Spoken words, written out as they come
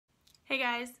Hey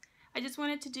guys, I just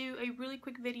wanted to do a really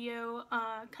quick video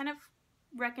kind of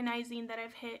recognizing that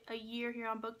I've hit a year here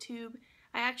on Booktube.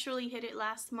 I actually hit it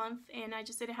last month and I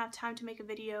just didn't have time to make a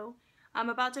video. I'm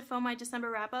about to film my December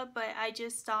wrap up, but I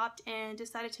just stopped and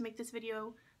decided to make this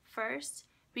video first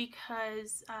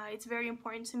because it's very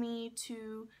important to me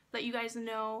to let you guys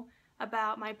know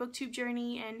about my Booktube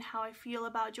journey and how I feel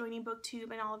about joining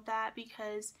Booktube and all of that,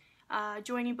 because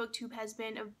joining Booktube has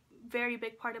been a very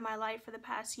big part of my life for the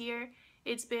past year.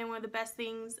 It's been one of the best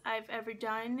things I've ever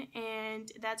done,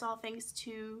 and that's all thanks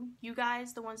to you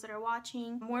guys, the ones that are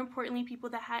watching. More importantly,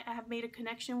 people that I have made a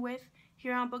connection with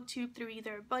here on Booktube through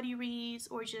either buddy reads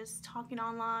or just talking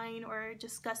online or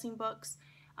discussing books.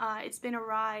 It's been a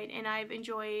ride and I've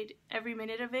enjoyed every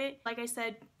minute of it. Like I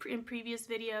said in previous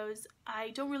videos, I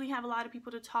don't really have a lot of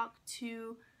people to talk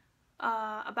to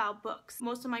about books.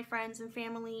 Most of my friends and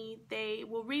family, they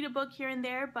will read a book here and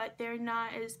there, but they're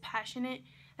not as passionate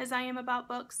as I am about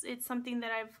books. It's something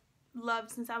that I've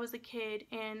loved since I was a kid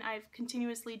and I've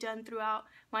continuously done throughout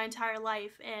my entire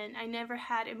life, and I never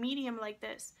had a medium like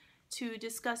this to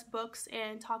discuss books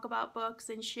and talk about books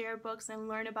and share books and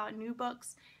learn about new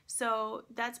books. So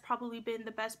that's probably been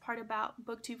the best part about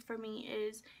Booktube for me,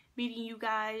 is meeting you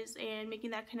guys and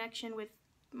making that connection with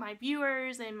my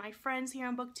viewers and my friends here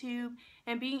on Booktube,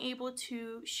 and being able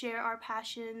to share our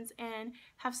passions and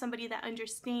have somebody that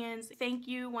understands. Thank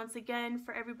you once again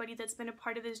for everybody that's been a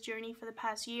part of this journey for the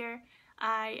past year.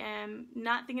 I am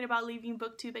not thinking about leaving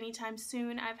Booktube anytime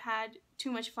soon. I've had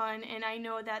too much fun, and I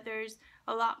know that there's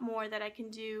a lot more that I can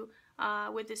do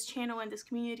with this channel and this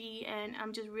community, and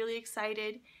I'm just really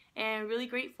excited and really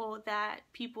grateful that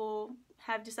people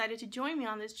have decided to join me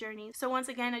on this journey. So once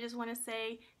again, I just want to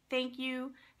say thank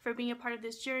you for being a part of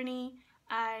this journey.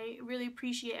 I really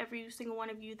appreciate every single one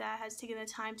of you that has taken the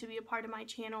time to be a part of my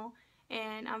channel,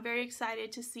 and I'm very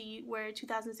excited to see where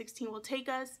 2016 will take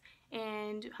us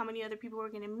and how many other people we're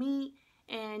going to meet,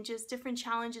 and just different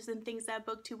challenges and things that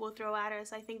Booktube will throw at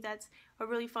us. I think that's a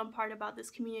really fun part about this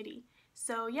community.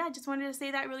 So yeah, just wanted to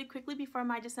say that really quickly before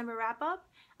my December wrap up.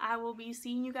 I will be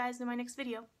seeing you guys in my next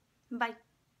video. Bye.